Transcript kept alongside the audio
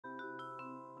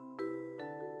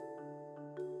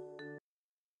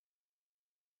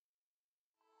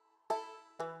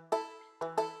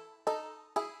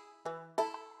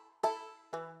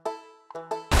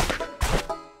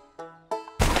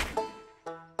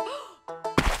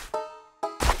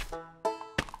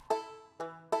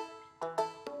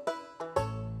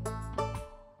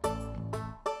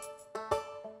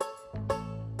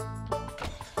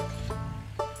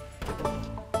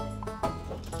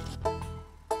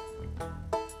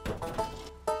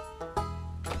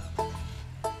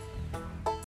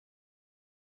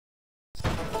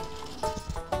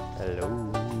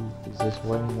this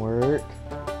one work?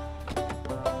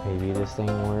 Maybe this thing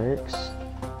works.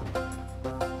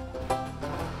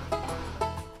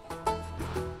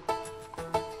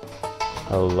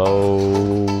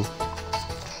 Hello?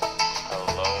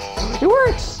 Hello? It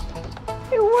works!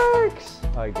 It works!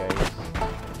 Hi guys.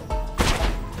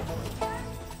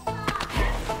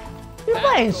 You're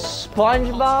playing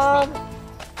SpongeBob?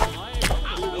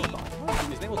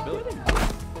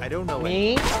 I don't know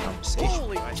Me?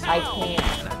 Conversation. I can't.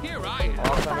 Here I am. I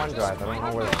lost my OneDrive. I don't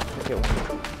know where the heck it went.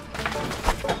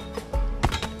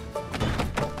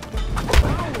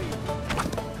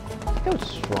 That was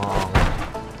strong.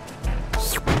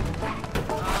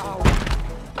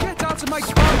 Get out of my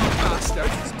car, you bastard! I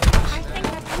think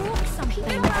I broke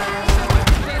something.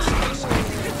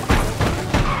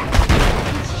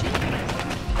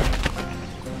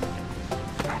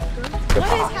 What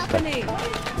What is happening?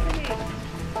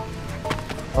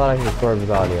 Oh, I can record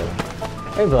with audio.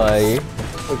 Hey, buddy.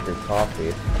 Take your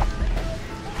coffee.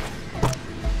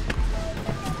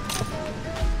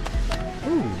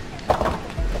 Ooh.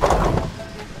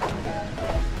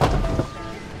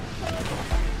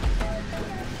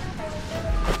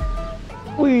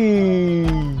 Whee!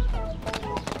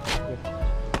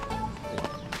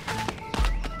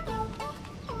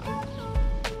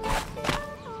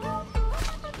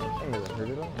 That doesn't hurt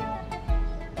at all.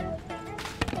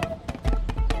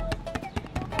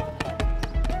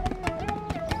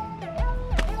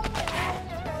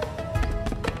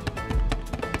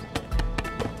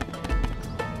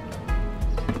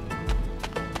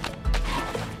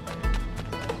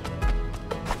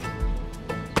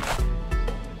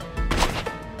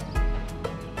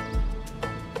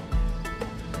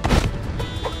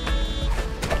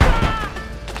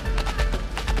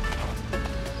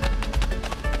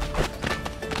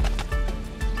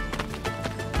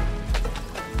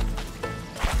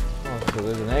 So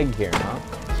there's an egg here, huh?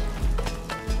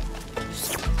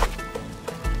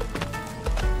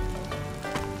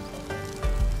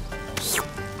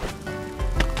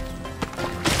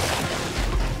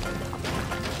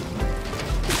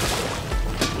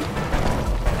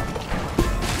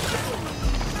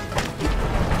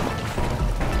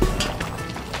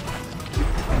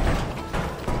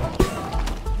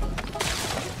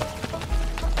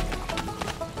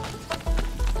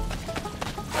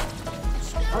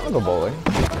 I'll go bowling.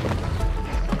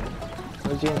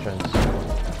 Where's the entrance?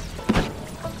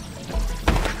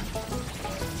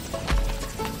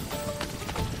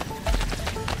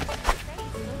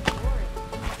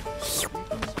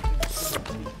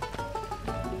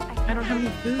 I don't have any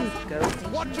food, Ghost.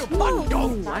 Watch your butt,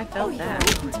 dog! Ooh, I felt that.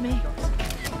 Tomatoes.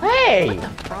 Hey!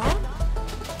 Frog?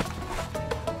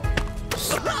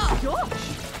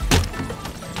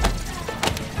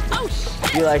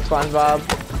 You like SpongeBob?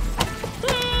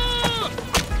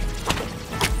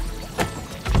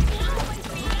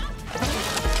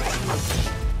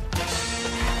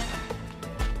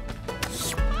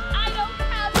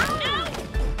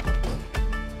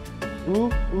 Ooh,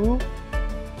 ooh.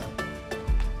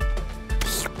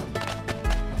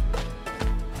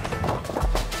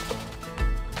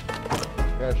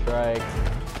 Got a strike.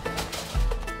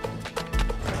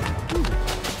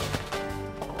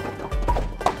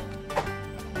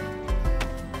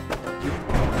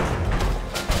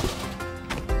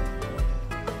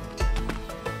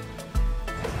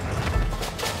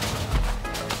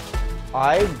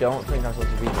 I don't think I'm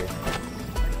supposed to be here.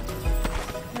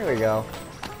 Here we go.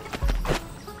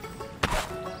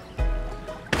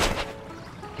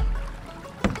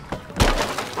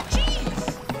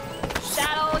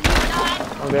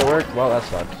 Oh, did it work? Well, that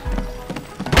sucks.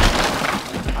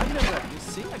 I've never actually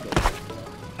seen a ghost.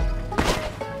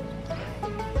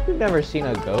 You've never seen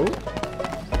a goat?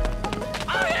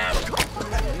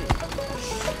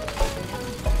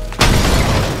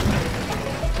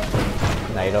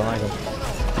 Nah, you don't like them.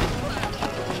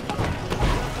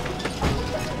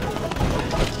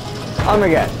 Oh my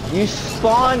god, you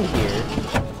spawned here.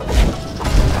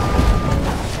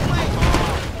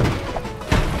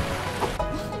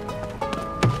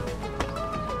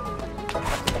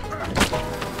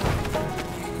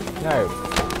 No.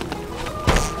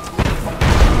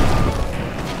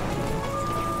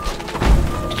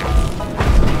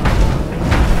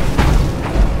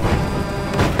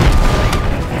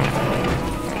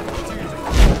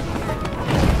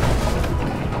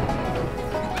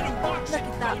 Look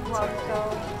at that frog go.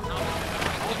 I'll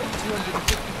give you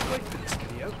 250 quid for this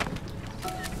video.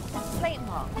 Slate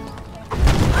mark.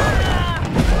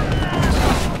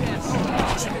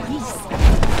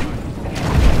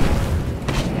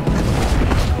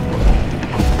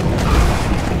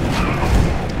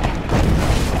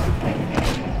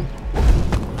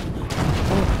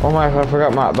 Oh my, I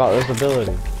forgot about this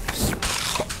ability.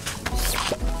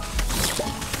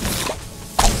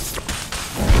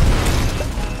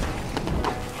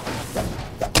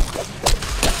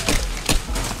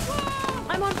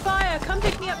 I'm on fire. Come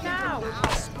pick me up now.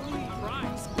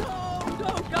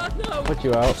 No, God, no! Put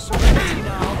you out.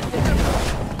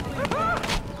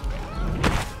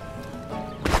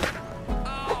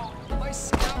 Ow, my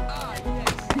scalp. Ah,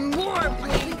 yes. More,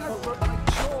 please. I think I broke my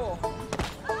jaw.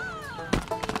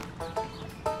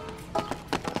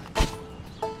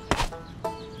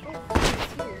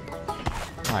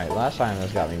 Alright, last time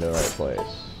this got me to the right place.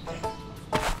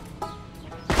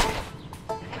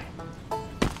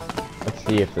 Let's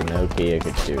see if the Nokia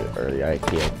could do it, or the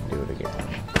IKEA can do it again.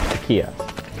 IKEA.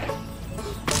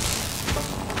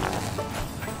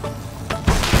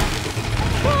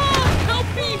 Help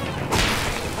me!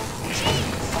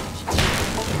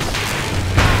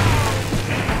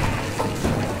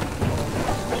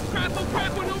 Oh crap, oh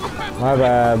crap. My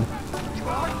bad.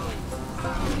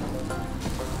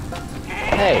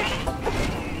 Hey!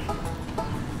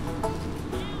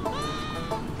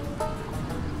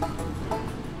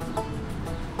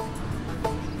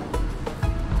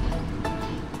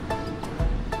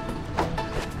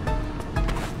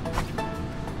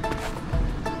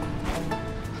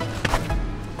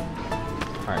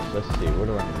 Alright, so let's see, where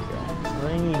do I need to go? I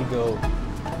need to go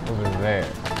over there.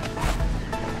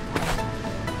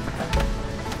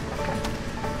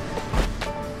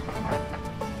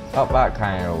 Oh, that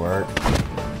kind of worked.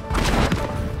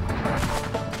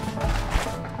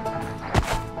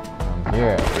 I'm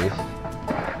here at least.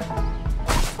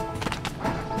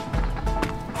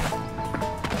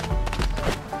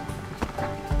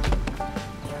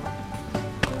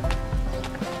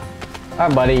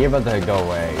 Alright, buddy, you're about to go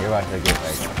away. You're about to get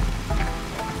like.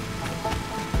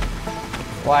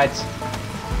 What?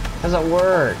 Doesn't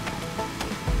work.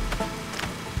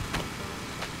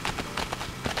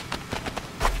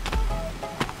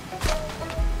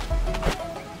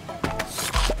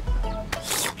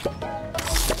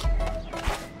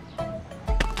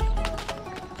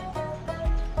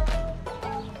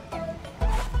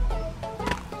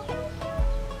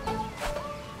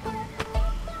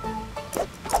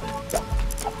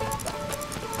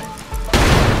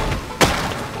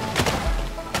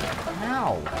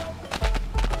 Ow!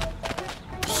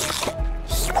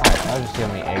 Alright, I'll just see how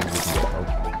many eggs we can get.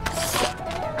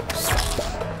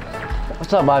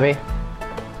 What's up, Bobby?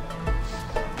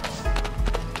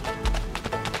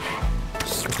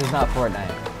 This is not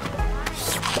Fortnite.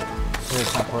 This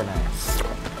is not Fortnite.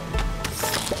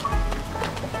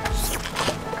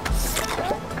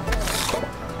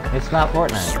 It's not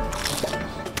Fortnite.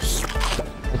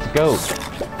 It's a goat.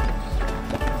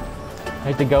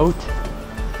 Like the goat.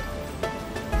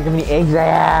 Look how many eggs I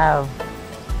have.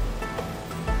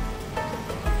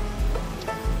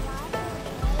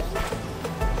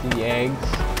 See the eggs.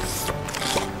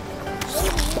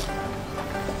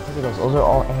 Look at those. Those are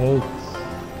all eggs.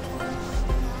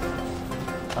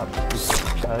 Up because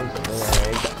they're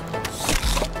eggs.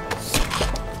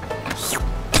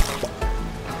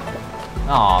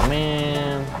 Aw,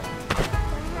 man.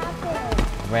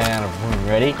 Ran out of room.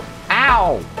 Ready?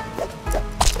 Ow!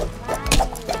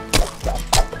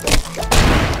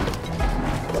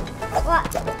 What?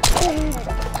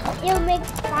 You make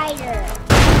spider.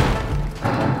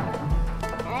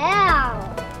 Ow.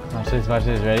 Watch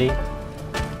this, ready?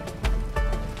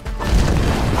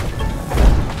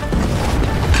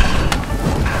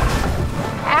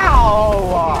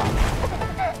 Ow!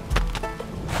 That's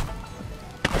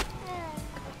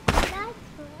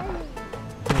funny.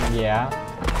 Yeah.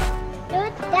 Do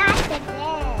that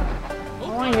again. I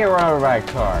want to get run over by a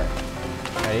car.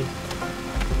 Ready?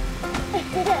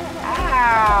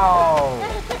 Ow!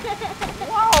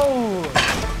 Whoa!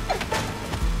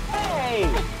 Hey!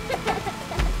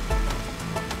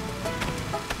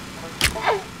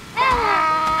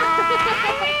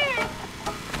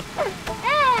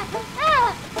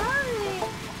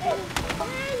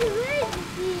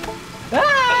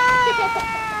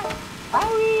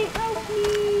 Owie! Help me!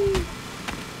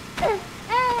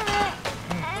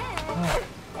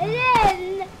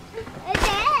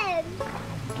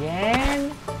 Again?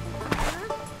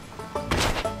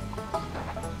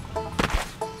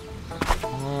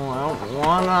 Oh, I don't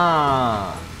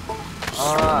wanna.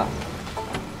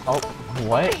 Oh,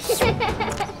 what?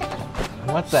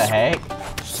 What the heck?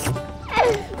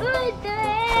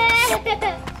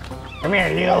 Come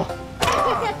here, you.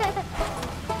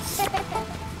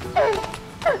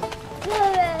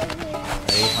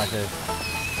 Ready? Watch this.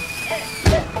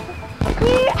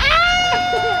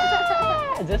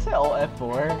 Is this an old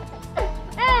F4?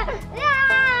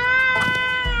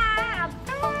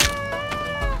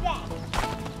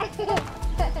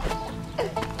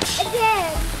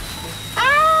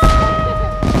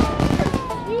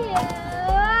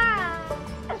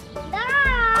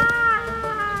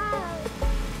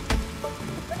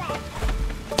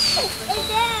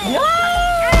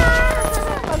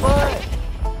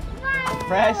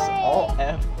 Press Alt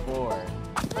F4.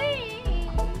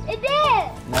 It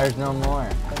did. There's no more.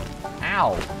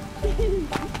 Ow.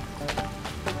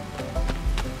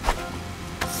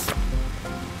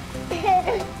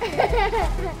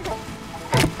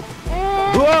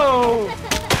 Whoa!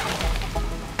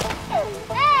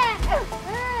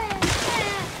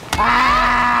 Ah!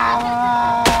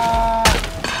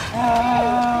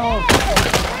 Help!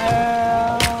 Help!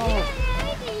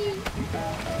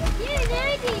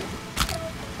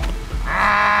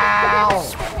 Ow!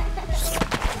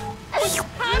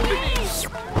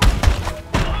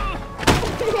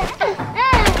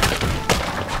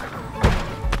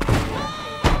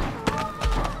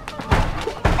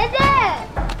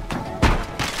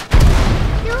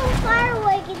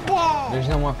 There's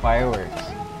no more fireworks.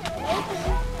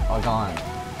 All gone.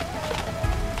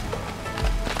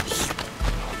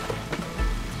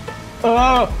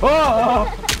 Oh! Oh!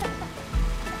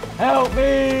 Help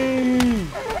me!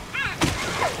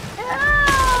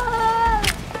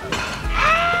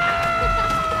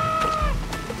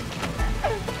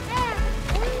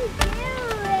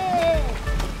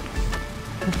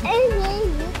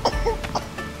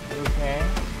 Okay.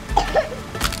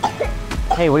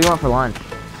 Hey, what do you want for lunch?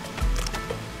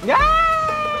 Yeah!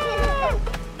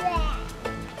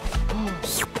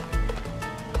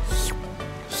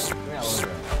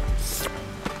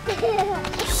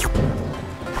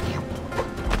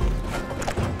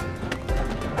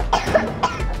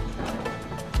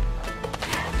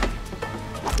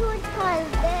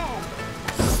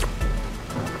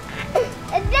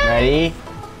 Ready?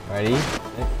 Ready?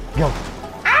 Go!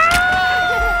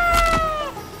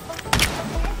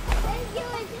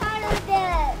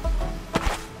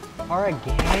 Or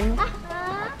again?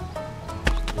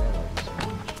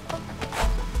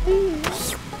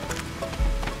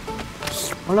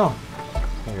 Oh no!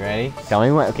 You ready? Tell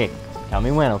me when. Okay. Tell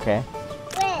me when. Okay.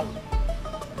 When?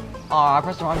 Oh, I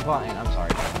pressed the wrong button. I'm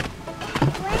sorry.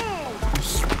 When?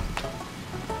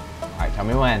 All right. Tell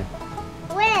me when.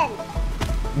 When?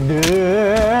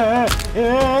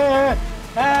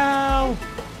 Help!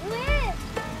 When?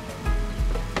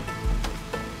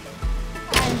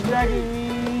 He's dragging me.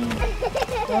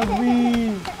 Help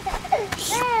me!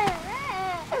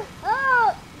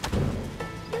 Oh!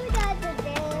 You got the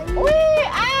dance. Wee!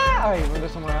 Ah! Alright, you wanna go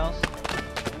somewhere else?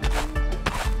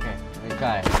 Okay, let me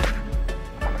try.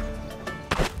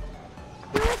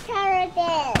 Do a terror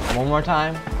dance. One more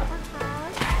time.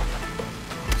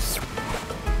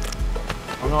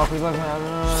 Oh no, please let me.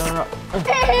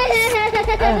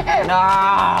 No!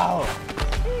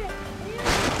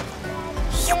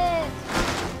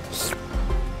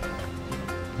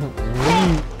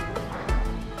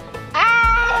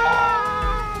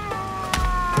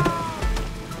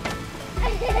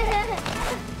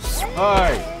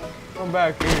 Hey, come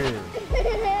back here.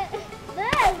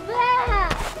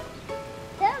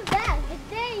 Come back,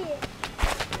 dang it.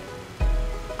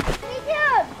 Hey,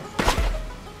 Tom.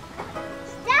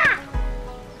 Stop.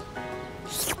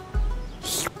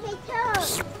 Hey, Tom.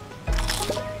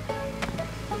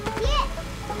 Yeah.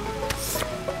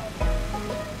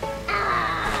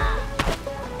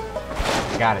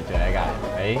 I got it, dude. I got it.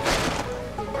 Ready?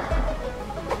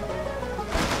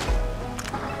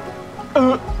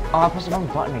 Oh, I pressed the wrong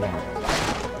button again.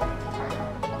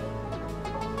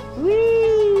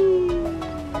 Whee!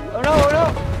 Oh no, oh no!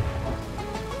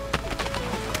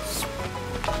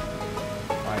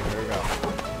 Alright, here we go.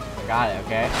 I got it,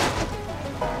 okay?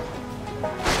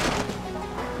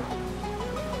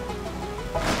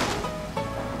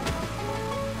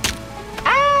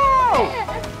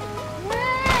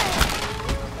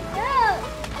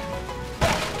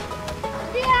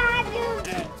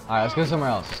 Alright, let's go somewhere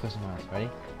else. Let's go somewhere else. Ready?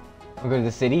 We'll go to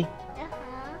the city.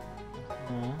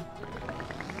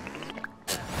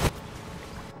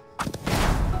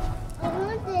 I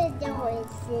want to do a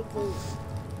city.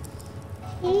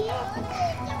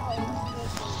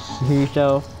 Here you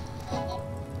go.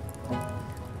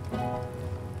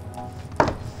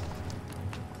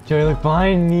 Joey, look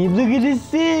behind me. Look at the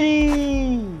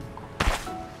city.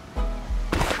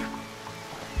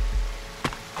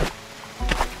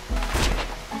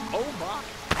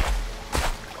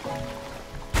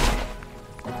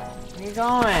 Where you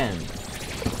going?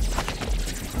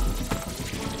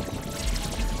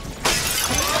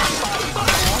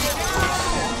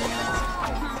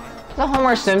 Is that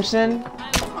Homer Simpson?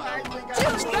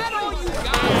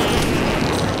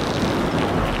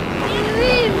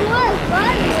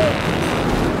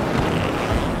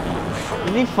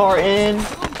 Is he farting?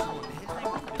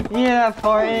 Yeah,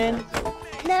 farting.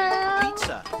 No.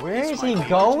 Pizza. Where is he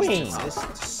going?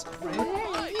 Existence. Where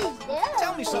is he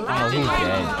Tell going? Only some Oh, he's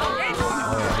dead.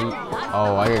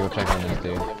 Oh, I gotta go check on this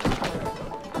dude.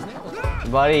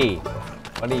 Buddy!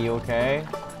 Buddy, you okay?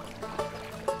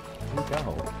 Where'd you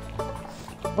go?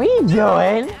 What are you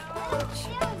doing?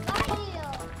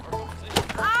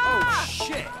 Oh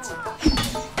shit!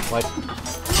 What?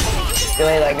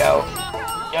 Joey, let go.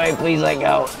 Joey, please let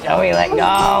go. Joey, let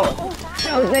go.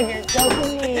 Don't think you're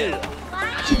choking me.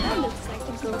 That looks like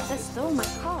the ghost that stole my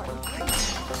car.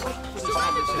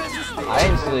 I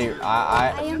didn't see. I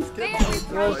am very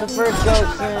It was the first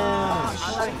ghost thing.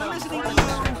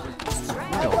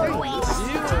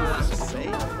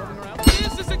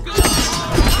 This is a good.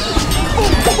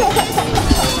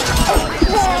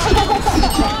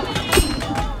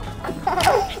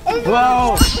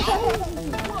 Whoa!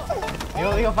 You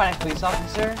want me to go find a police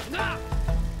officer?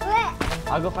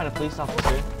 I'll go find a police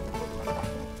officer.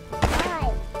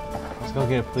 Let's go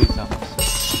get a police officer.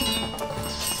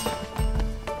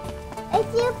 I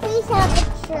see a police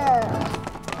officer.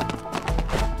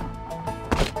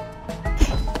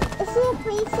 I see a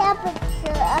police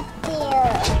officer up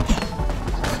there.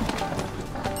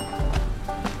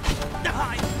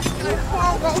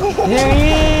 There he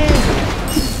is!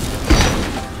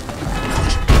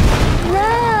 No!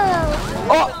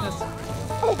 Oh!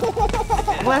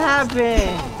 What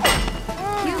happened?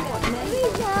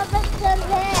 Police officer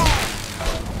there.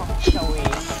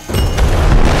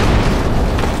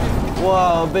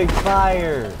 Whoa, big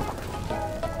fire!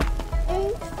 I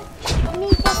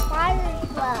need the fire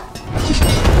truck.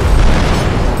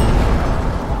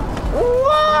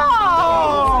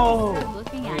 Whoa!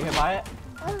 looking Are at you hit by it?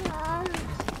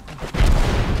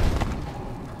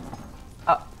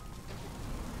 Oh.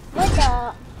 What the?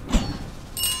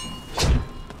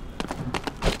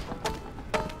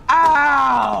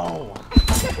 Ow!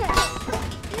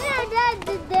 Yeah, that's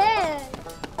the dead.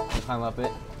 Climb up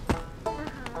it.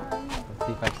 Let's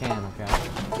see if I can, okay?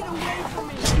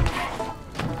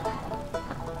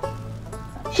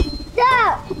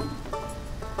 Stop!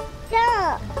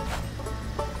 Stop!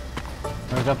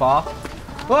 Wanna jump off?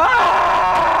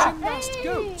 Ah! Gymnast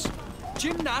goat!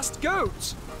 Gymnast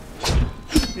goat!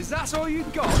 Is that all you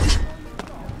got?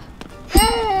 No,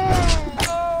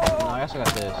 I also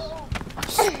got this.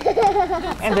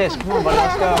 And this. Come on, buddy,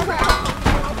 let's go.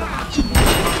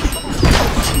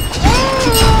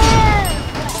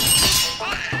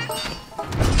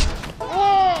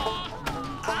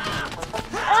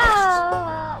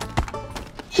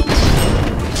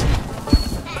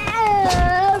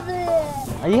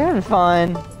 Are you having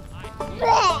fun?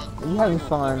 Are you having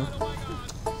fun?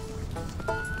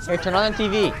 Here, turn on the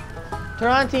TV.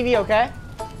 Turn on the TV, okay?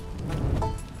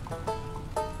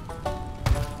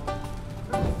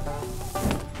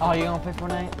 Oh, you gonna play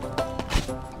Fortnite?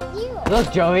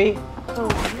 Look, Joey.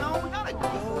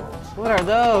 What are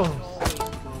those?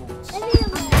 Save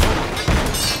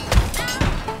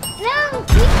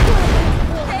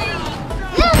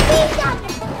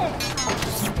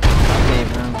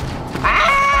him.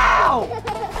 Ow!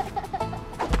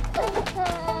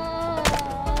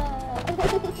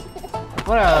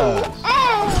 What are those?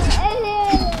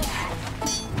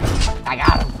 I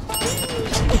got him.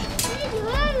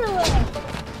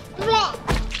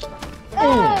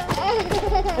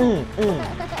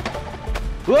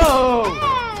 Whoa!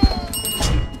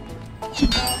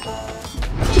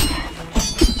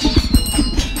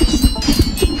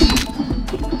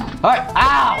 Alright,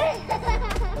 ow!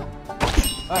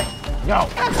 Alright, go!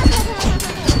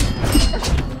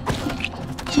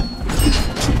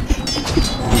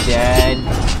 You dead?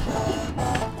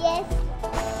 Yes.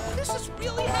 This is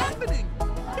really happening!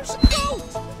 There's a goat!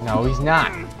 No, he's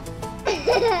not.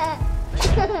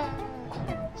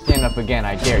 Stand up again,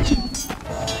 I dare you.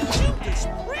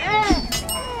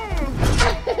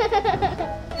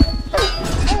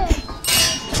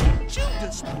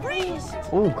 Judas Priest!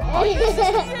 Oh, God.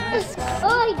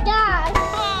 Oh, God.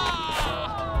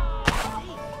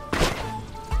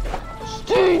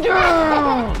 Stay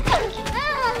down!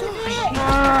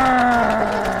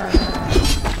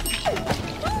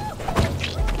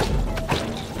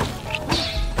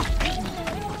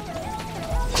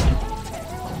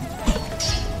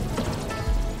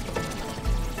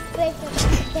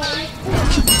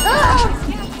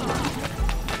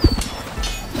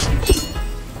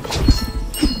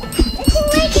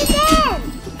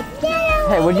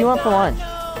 Hey, what do you want for lunch?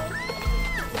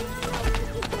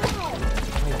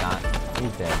 He's not.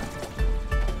 He's dead.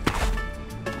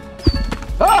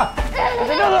 Ah! There's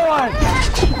another one!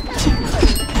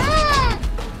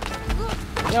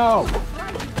 No!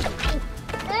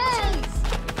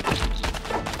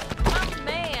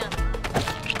 Man.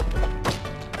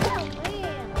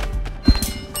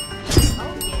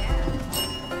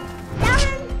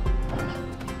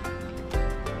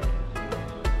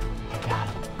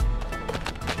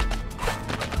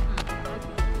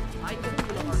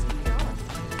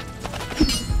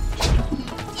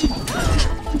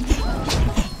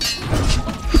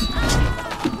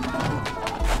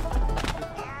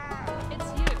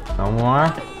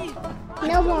 more?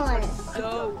 No more.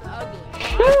 So ugly.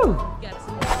 Woo! Gets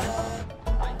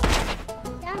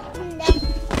That's enough.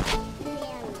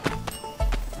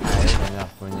 That is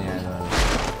enough bananas.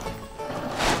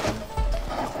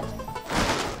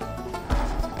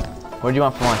 What do you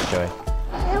want for lunch, Joey?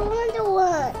 I want the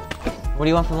one. What do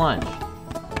you want for lunch?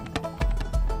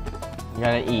 You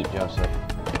gotta eat, Joseph.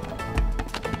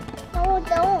 No,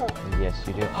 don't. Yes,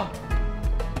 you do.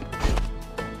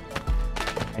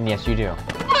 And yes, you do.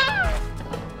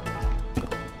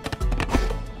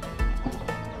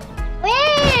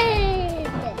 Wait.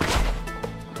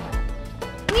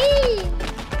 Wait.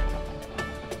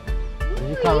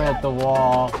 You come at the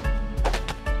wall.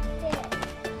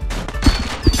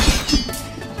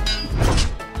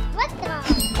 What the?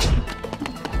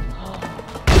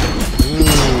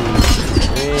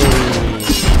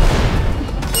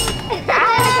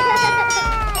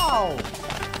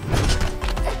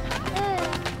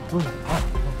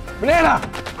 Banana!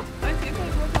 I think I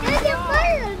broke my There's a jaw.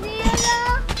 fire, Nana.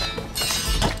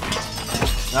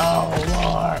 No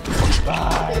more!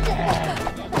 Bye!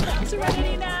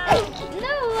 Serenity now.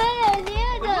 No way,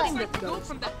 Nana. Let's go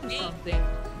from that to something.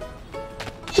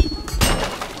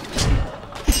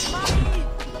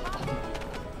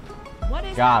 What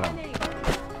is Got him. happening?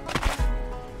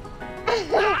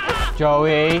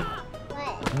 Joey,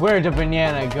 What? where'd the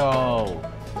banana go?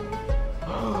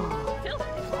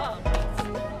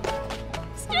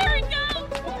 Scary go.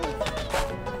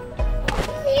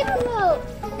 Zero.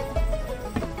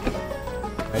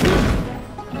 Ready?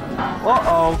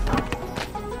 Uh-oh.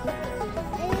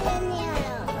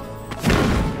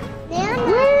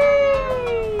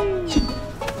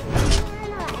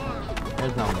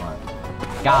 There's no more.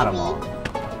 Got them all.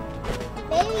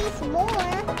 Maybe some more.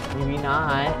 Maybe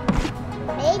not.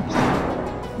 Maybe.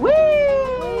 Whee!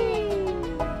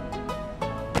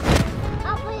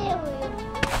 I'll put it with you.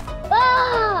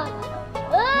 Oh!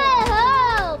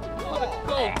 Oh! What a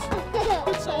goat.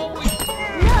 It's always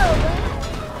No.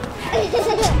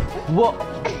 Whoa!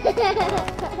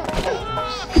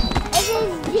 This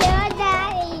is your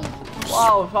daddy.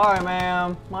 Whoa, sorry,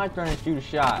 ma'am. My turn to shoot a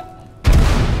shot.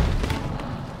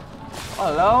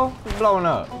 Hello? Who's blowing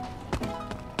up?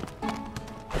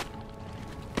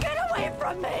 Get away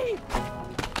from me.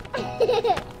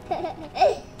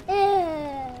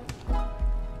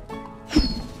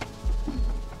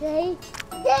 Stay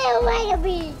away from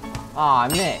me. Aw, I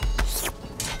missed.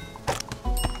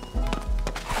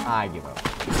 I give up.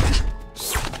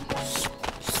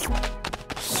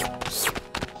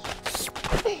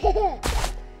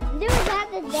 Do that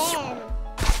again.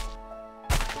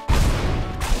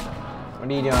 What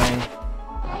are you doing?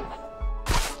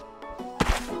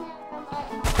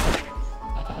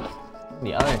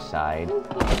 The other side.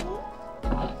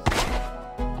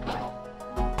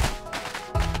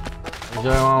 Does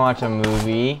anyone want to watch a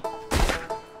movie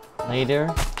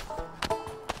later?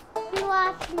 We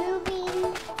watch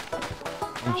movies.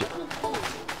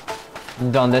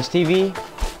 On this TV?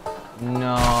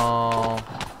 No.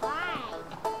 Why?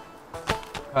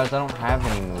 Because I don't have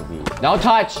any movies. No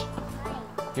touch!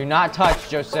 Do not touch,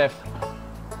 Joseph.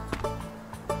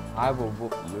 I will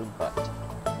whoop your butt.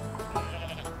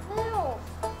 No.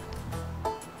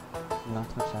 Do not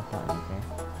touch that button, okay?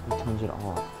 You turns it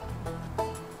off.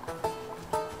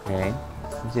 Okay.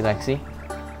 You see Lexi?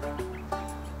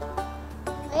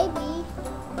 Maybe.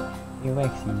 You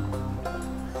Lexi.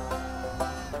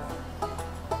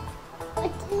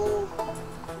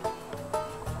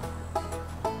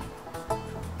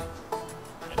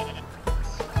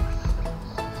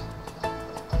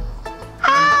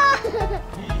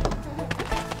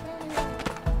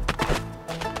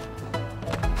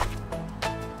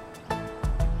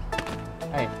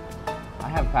 Hey, I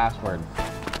have password.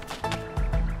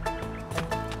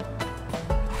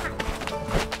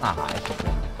 Ah, it's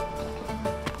okay.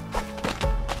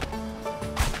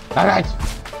 Alright!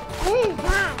 This is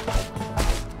hot.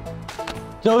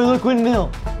 Joey, look,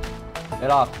 windmill!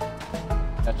 Get off.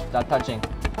 Stop touching.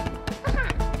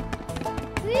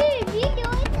 Wait, you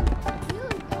doing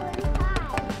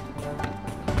hot.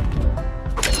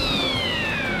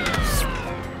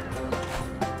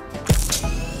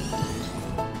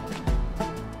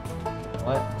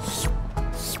 What?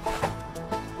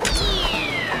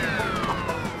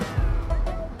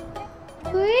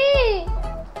 Wait.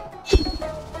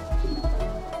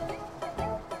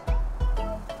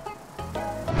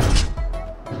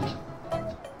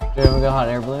 Do you ever go hot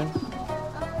air balloon?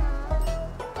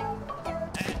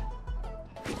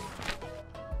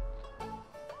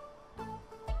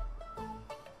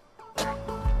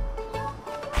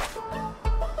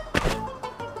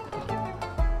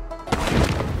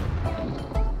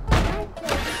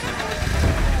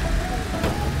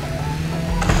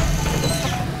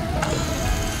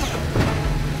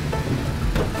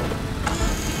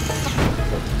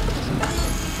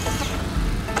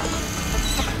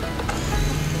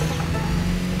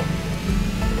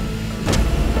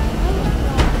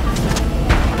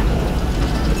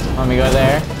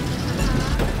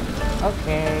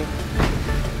 Okay.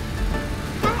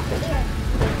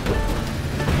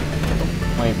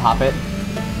 Want me to pop it?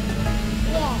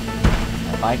 Yeah.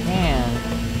 If I can.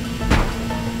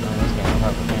 No, this game, I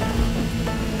probably can.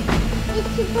 It's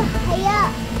super high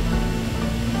up.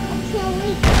 I can't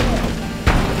reach it.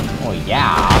 Oh,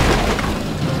 yeah.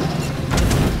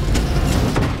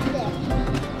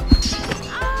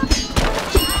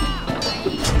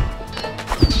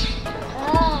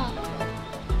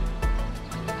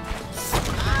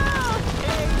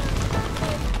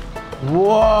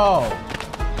 Whoa!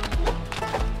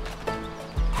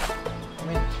 I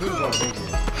mean, two go bigger.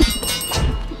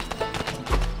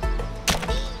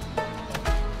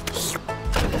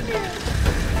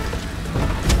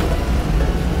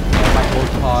 My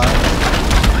old car.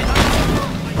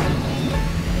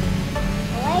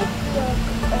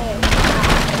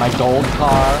 My gold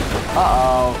car.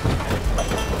 Uh-oh.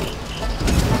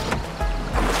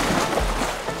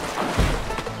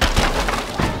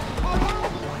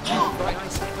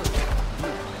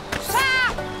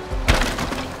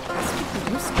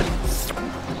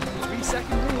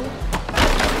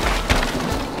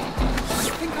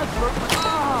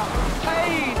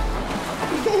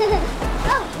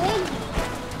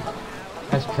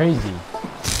 That's crazy.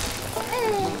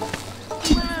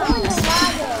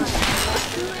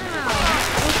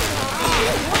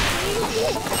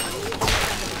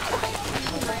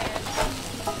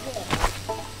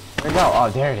 Where'd it go? Oh,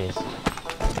 there it is.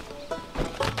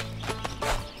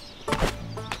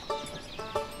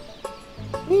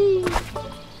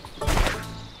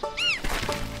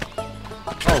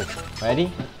 Oh,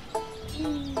 ready?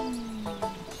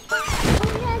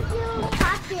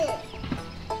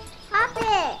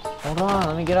 Hold on,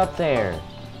 let me get up there.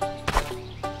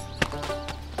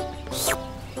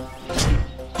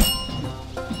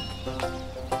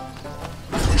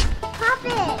 Pop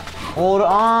it. Hold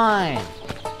on.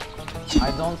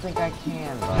 I don't think I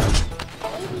can, bud.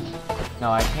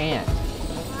 No, I can't.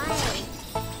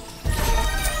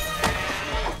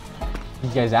 You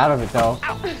guys out of it though.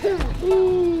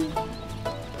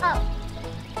 Oh.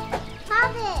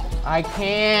 Pop it. I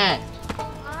can't.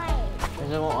 Why?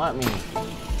 Because it won't let me.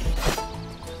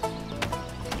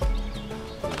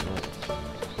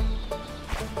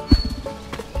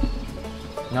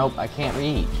 Nope, I can't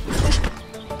reach.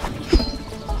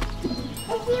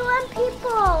 I see one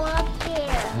people up there.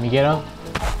 Let me get him.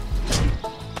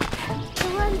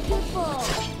 One people.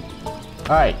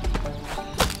 Alright.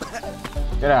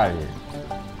 Get out of here.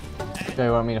 Do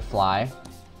you want me to fly?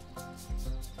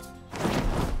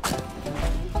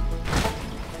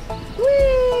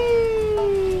 Whee!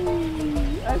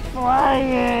 I'm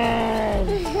flying!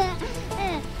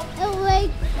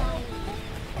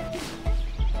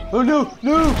 Oh no!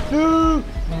 No! No!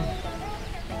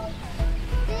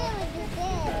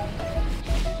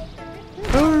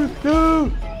 No!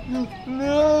 No! No!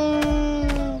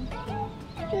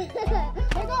 Where'd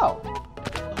it go?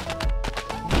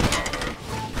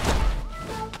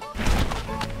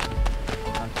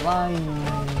 I'm flying.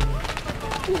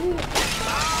 This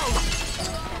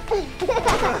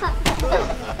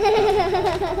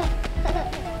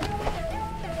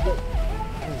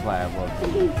is why I love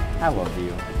you. I love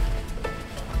you.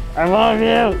 I love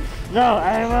you! No,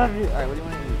 I love you! Alright, what do you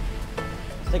want to eat?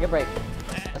 Let's take a break.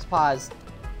 Let's pause.